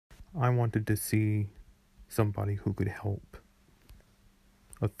I wanted to see somebody who could help,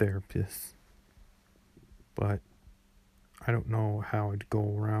 a therapist, but I don't know how I'd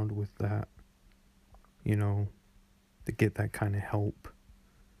go around with that, to get that kind of help,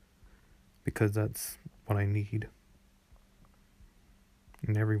 because that's what I need.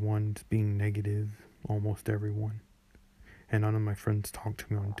 And everyone's being negative, almost everyone. And none of my friends talk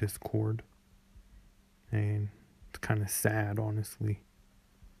to me on Discord. And it's kind of sad, honestly.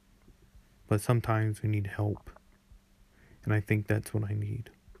 But sometimes we need help. And I think that's what I need.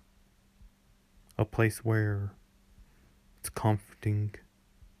 A place where it's comforting.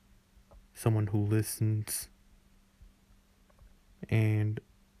 Someone who listens. And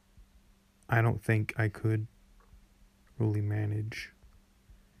I don't think I could really manage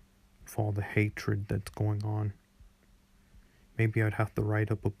with all the hatred that's going on. Maybe I'd have to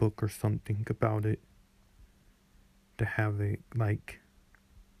write up a book or something about it, to have to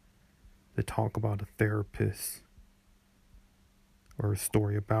talk about a therapist, or a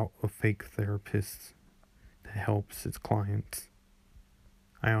story about a fake therapist that helps its clients.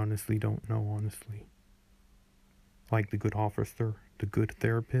 I honestly don't know, Like The Good Officer, The Good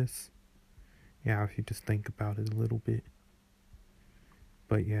Therapist. Yeah, if you just think about it a little bit.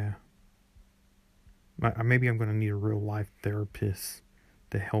 But yeah. Maybe I'm going to need a real life therapist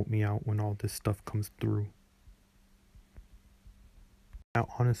to help me out when all this stuff comes through. I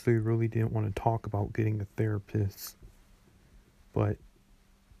honestly really didn't want to talk about getting a therapist, but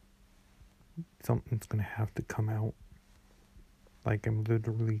something's going to have to come out. I'm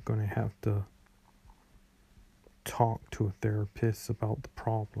literally going to have to talk to a therapist about the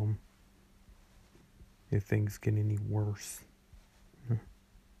problem if things get any worse.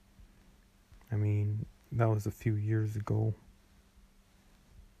 I mean, that was a few years ago.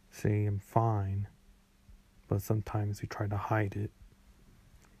 Say I'm fine, but sometimes we try to hide it.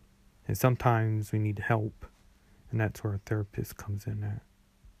 And sometimes we need help, and that's where a therapist comes in at.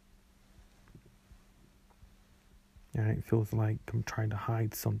 And it feels like I'm trying to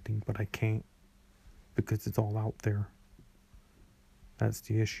hide something, but I can't, because it's all out there. That's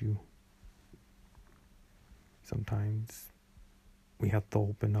the issue. Sometimes we have to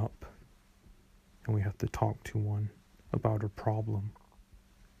open up, and we have to talk to one about our problem.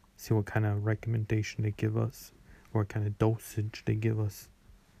 See what kind of recommendation they give us, or what kind of dosage they give us.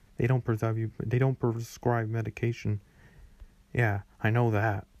 They don't prescribe medication. Yeah, I know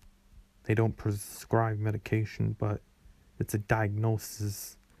that. They don't prescribe medication, but it's a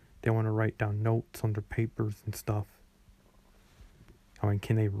diagnosis. They want to write down notes on their papers and stuff. I mean,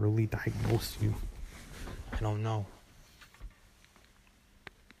 can they really diagnose you? I don't know.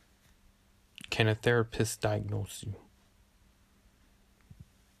 Can a therapist diagnose you?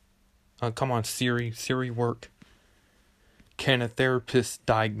 Come on, Siri. Siri, work. Can a therapist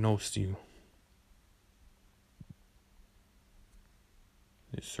diagnose you?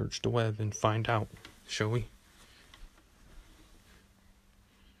 Let's search the web and find out, shall we?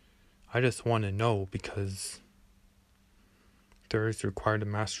 I just want to know, because therapists require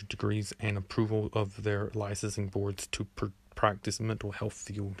master's degrees and approval of their licensing boards to practice mental health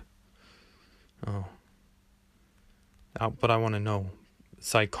field. But I want to know.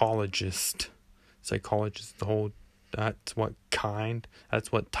 Psychologist, that's what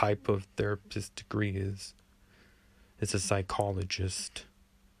type of therapist degree is. It's a psychologist.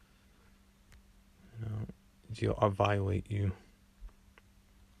 They'll evaluate you.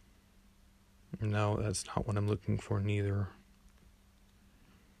 No, that's not what I'm looking for, neither.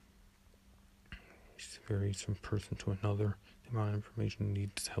 It varies from person to another. The amount of information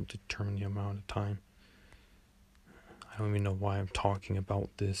needs to help determine the amount of time. I don't even know why I'm talking about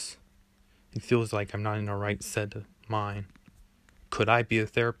this. It feels like I'm not in the right set of mind. Could I be a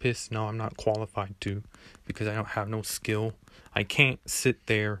therapist? No, I'm not qualified to, because I don't have no skill. I can't sit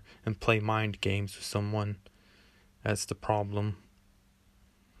there and play mind games with someone. That's the problem.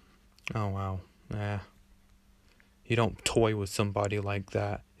 Oh, wow. You don't toy with somebody like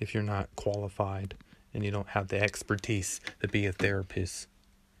that if you're not qualified and you don't have the expertise to be a therapist.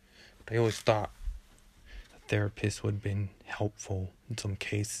 But I always thought a therapist would have been helpful in some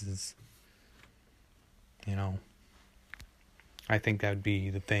cases. I think that would be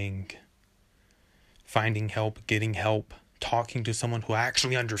the thing. Finding help, getting help, talking to someone who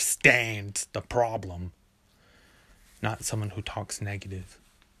actually understands the problem, not someone who talks negative.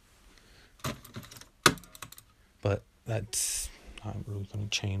 But that's not really going to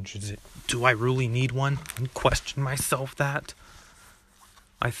change, is it? Do I really need one? I question myself that.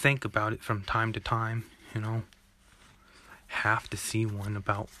 I think about it from time to time, Have to see one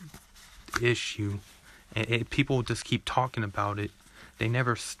about the issue. And people just keep talking about it. They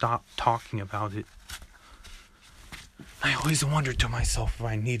never stop talking about it. I always wondered to myself if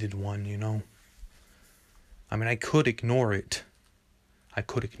I needed one, you know. I mean, I could ignore it.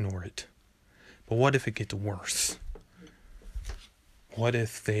 But what if it gets worse? What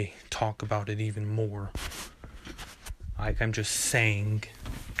if they talk about it even more? Like, I'm just saying,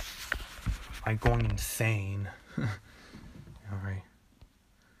 I'm going insane. Alright.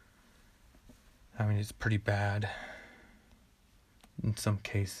 I mean, it's pretty bad in some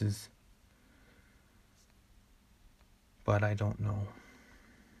cases. But I don't know.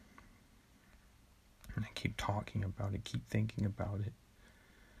 And I keep talking about it, keep thinking about it.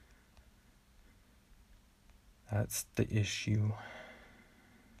 That's the issue.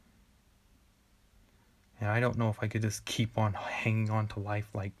 And I don't know if I could just keep on hanging on to life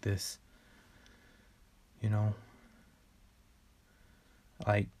like this. You know?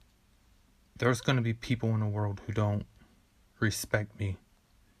 Like, there's going to be people in the world who don't respect me.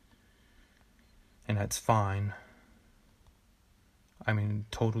 And that's fine. I mean,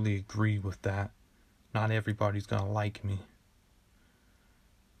 totally agree with that. Not everybody's going to like me.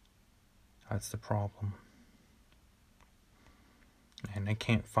 That's the problem. And I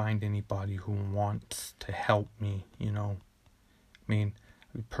can't find anybody who wants to help me, you know. I mean,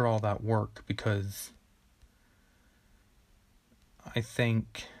 I put all that work because I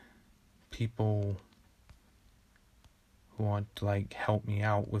think people who want to, like, help me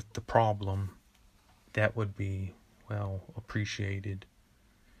out with the problem, that would be, well, appreciated.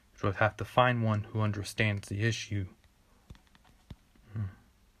 So I'd have to find one who understands the issue.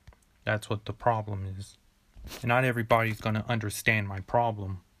 That's what the problem is. And not everybody's going to understand my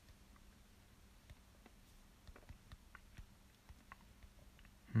problem.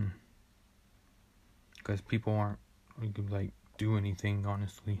 Because people aren't like do anything,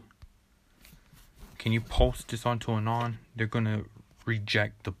 honestly. Can you post this onto Anon? They're going to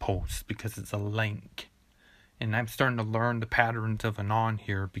reject the post because it's a link. And I'm starting to learn the patterns of Anon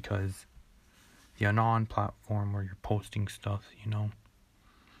here because the Anon platform where you're posting stuff, you know.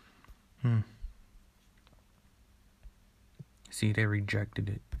 See, they rejected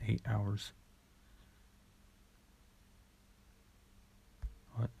it. 8 hours.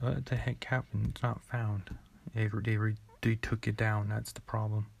 What the heck happened? It's not found. They took it down. That's the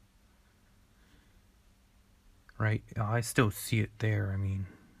problem. Right? I still see it there. I mean,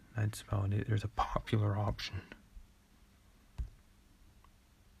 that's about it. There's a popular option.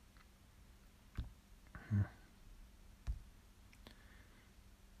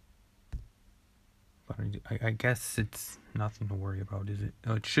 But I guess it's nothing to worry about, is it?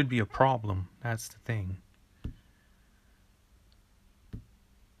 It should be a problem. That's the thing.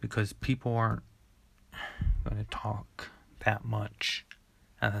 Because people aren't going to talk that much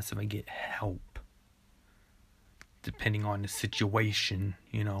unless if I get help. Depending on the situation,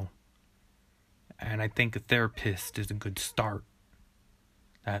 you know. And I think a therapist is a good start.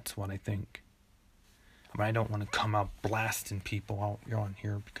 That's what I think. I mean, I don't want to come out blasting people out on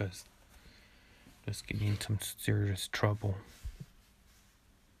here because just getting in some serious trouble.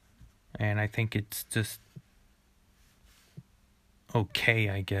 And I think it's just okay,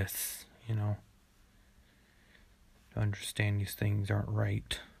 I guess, you know, to understand these things aren't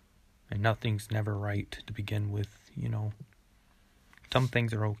right. And nothing's never right to begin with, you know. Some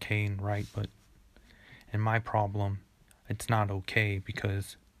things are okay and right, but in my problem, it's not okay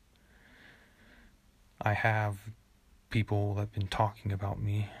because I have people that have been talking about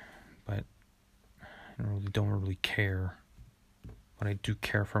me, but I don't really care. But I do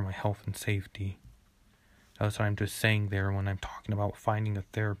care for my health and safety. That's what I'm just saying there when I'm talking about finding a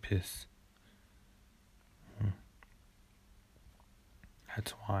therapist.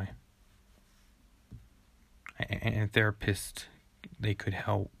 That's why. And a therapist, they could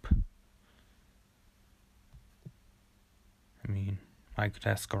help. I mean, I could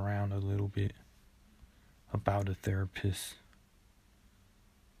ask around a little bit about a therapist.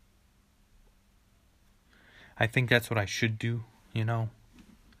 I think that's what I should do, you know.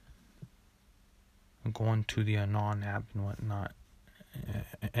 Go onto the Anon app and whatnot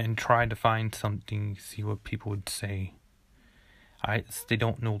and try to find something, see what people would say. They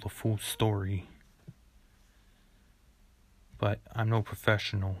don't know the full story. But I'm no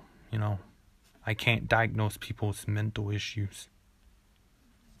professional, you know. I can't diagnose people's mental issues.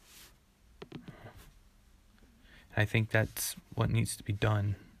 I think that's what needs to be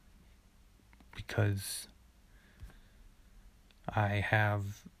done because I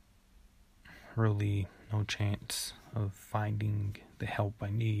have really no chance of finding the help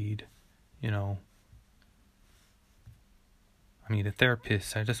I need, you know. I mean, a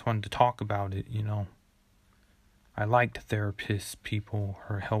therapist, I just wanted to talk about it, you know. I liked therapists, people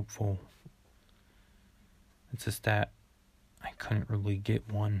are helpful. It's just that I couldn't really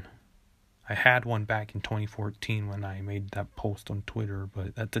get one. I had one back in 2014 when I made that post on Twitter,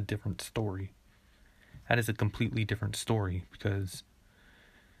 but that's a different story. That is a completely different story because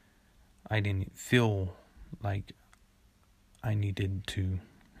I didn't feel like I needed to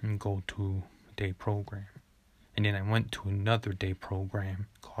go to a day program. And then I went to another day program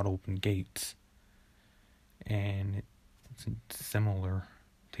called Open Gates. And it's similar.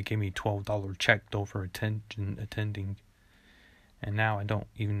 They gave me a $12 check though for attending. And now I don't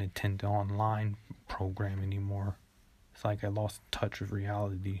even attend the online program anymore. It's like I lost touch with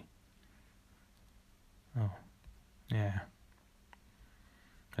reality. Oh, yeah.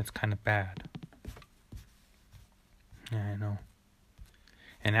 That's kind of bad. Yeah, I know.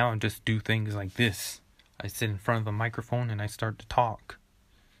 And now I just do things like this. I sit in front of a microphone and I start to talk.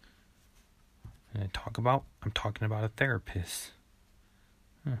 And I'm talking about a therapist.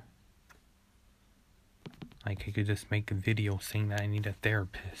 Like I could just make a video saying that I need a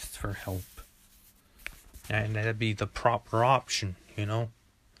therapist for help. And that'd be the proper option, you know?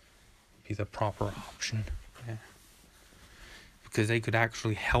 Be the proper option. Yeah. Because they could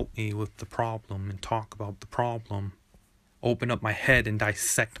actually help me with the problem and talk about the problem. Open up my head and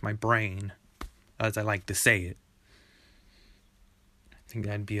dissect my brain, as I like to say it. I think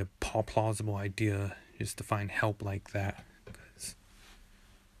that'd be a plausible idea, just to find help like that. Because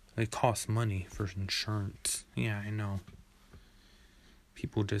it costs money for insurance. Yeah, I know.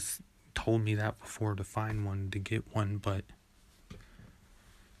 People just told me that before to find one, to get one, but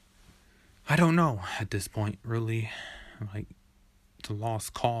I don't know at this point, really. Like, it's a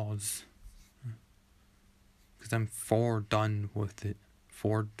lost cause. Because I'm done with it.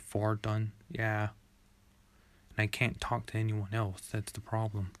 Done. Yeah. And I can't talk to anyone else. That's the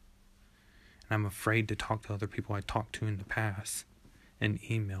problem. And I'm afraid to talk to other people I talked to in the past. And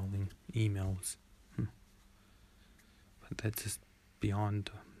emails. But that's just beyond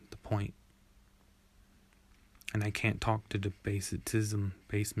the point. And I can't talk to the basementism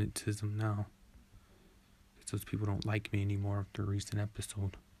now. Because those people don't like me anymore after a recent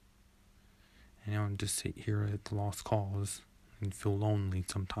episode. And I just sit here at the lost cause and feel lonely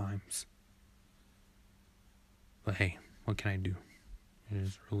sometimes. But hey, what can I do?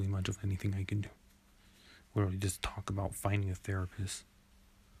 There's really much of anything I can do. Literally just talk about finding a therapist.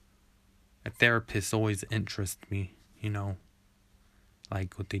 A therapist always interests me, you know.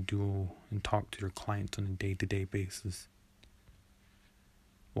 Like what they do and talk to their clients on a day-to-day basis.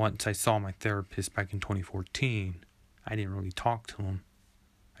 Once I saw my therapist back in 2014, I didn't really talk to him.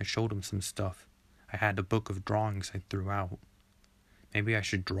 I showed him some stuff. I had a book of drawings I threw out. Maybe I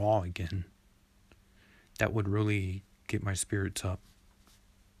should draw again. That would really get my spirits up.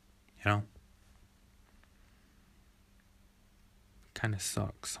 You know? Kind of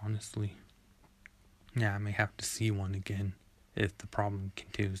sucks, honestly. Yeah, I may have to see one again if the problem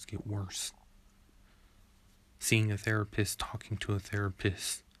continues to get worse. Seeing a therapist, talking to a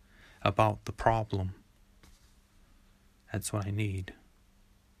therapist about the problem. That's what I need.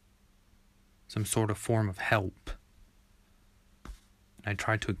 Some sort of form of help. I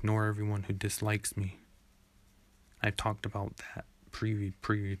try to ignore everyone who dislikes me. I talked about that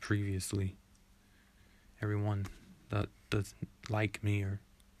previously. Everyone that doesn't like me or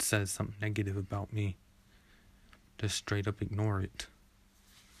says something negative about me, just straight up ignore it.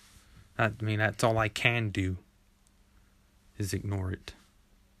 That's all I can do, is ignore it.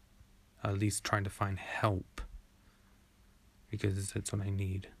 At least trying to find help, because that's what I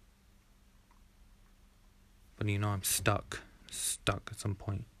need. But I'm stuck at some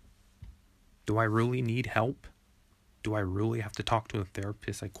point. Do I really need help? Do I really have to talk to a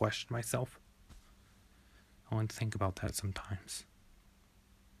therapist? I question myself. I want to think about that sometimes.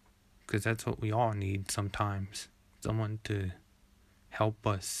 Because that's what we all need sometimes. Someone to help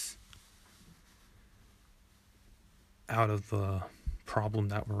us out of the problem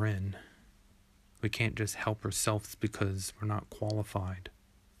that we're in. We can't just help ourselves because we're not qualified.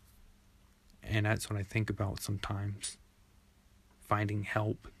 And that's what I think about sometimes. Finding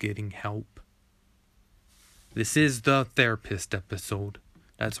help, getting help. This is the therapist episode.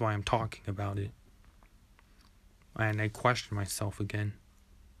 That's why I'm talking about it. And I question myself again.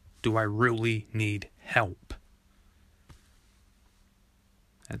 Do I really need help?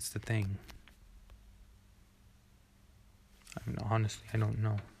 That's the thing. Honestly, I don't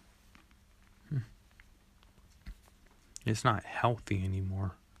know. It's not healthy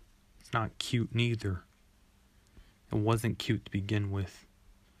anymore. It's not cute neither. It wasn't cute to begin with.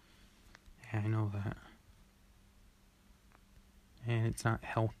 Yeah, I know that. And it's not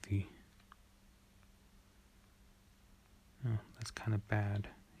healthy. Oh, that's kind of bad.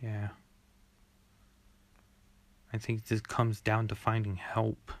 Yeah. I think this comes down to finding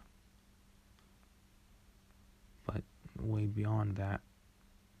help. But way beyond that,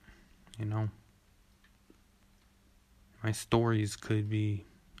 you know. My stories could be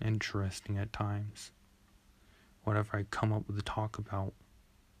interesting at times. Whatever I come up with to talk about.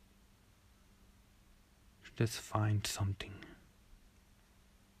 Just find something.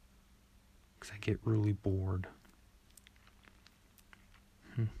 Because I get really bored.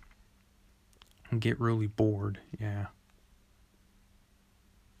 I get really bored, yeah.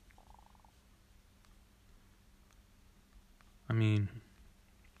 I mean,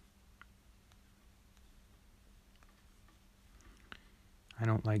 I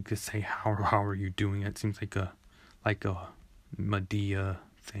don't like to say how are you doing. It seems like a Medea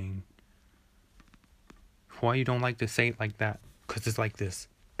thing. Why you don't like to say it like that? Because it's like this.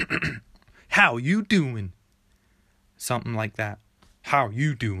 How you doing? Something like that. How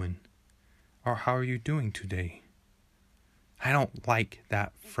you doing? Or how are you doing today? I don't like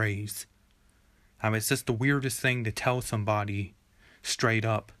that phrase. It's just the weirdest thing to tell somebody straight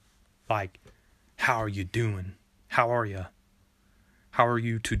up. Like, how are you doing? How are you? How are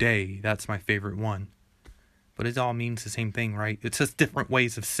you today? That's my favorite one. But it all means the same thing, right? It's just different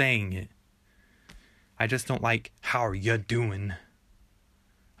ways of saying it. I just don't like, how are you doing?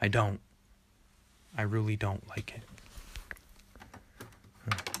 I don't. I really don't like it.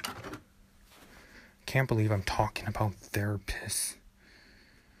 Can't believe I'm talking about therapists.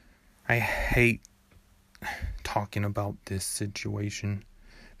 I hate talking about this situation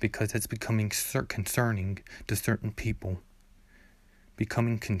because it's becoming concerning to certain people.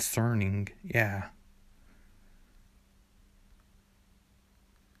 Becoming concerning, yeah.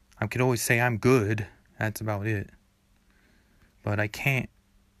 I could always say I'm good. That's about it. But I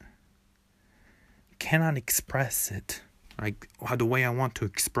cannot express it. Like the way I want to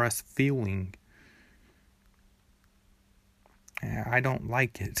express feeling. I don't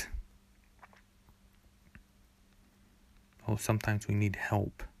like it. Oh, sometimes we need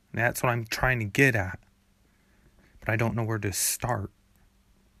help. That's what I'm trying to get at. But I don't know where to start.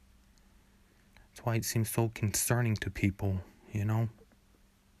 That's why it seems so concerning to people, you know?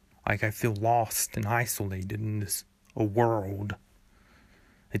 Like I feel lost and isolated in this world.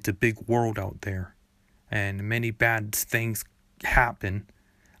 It's a big world out there. And many bad things happen.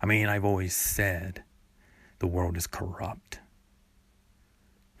 I mean, I've always said the world is corrupt.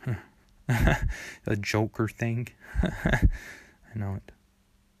 A Joker thing. I know it.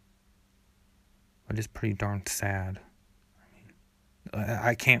 But it's pretty darn sad.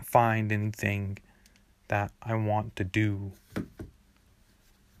 I can't find anything that I want to do.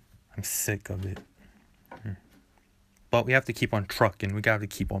 I'm sick of it. But we have to keep on trucking. We got to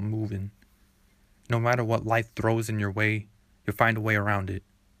keep on moving. No matter what life throws in your way, you'll find a way around it.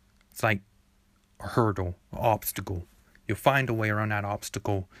 It's like a hurdle, an obstacle. You'll find a way around that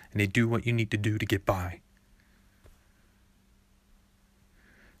obstacle, and you do what you need to do to get by.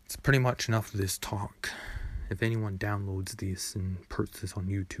 It's pretty much enough of this talk. If anyone downloads this and puts this on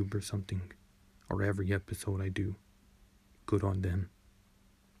YouTube or something, or every episode I do, good on them.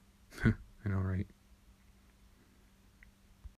 I know, right?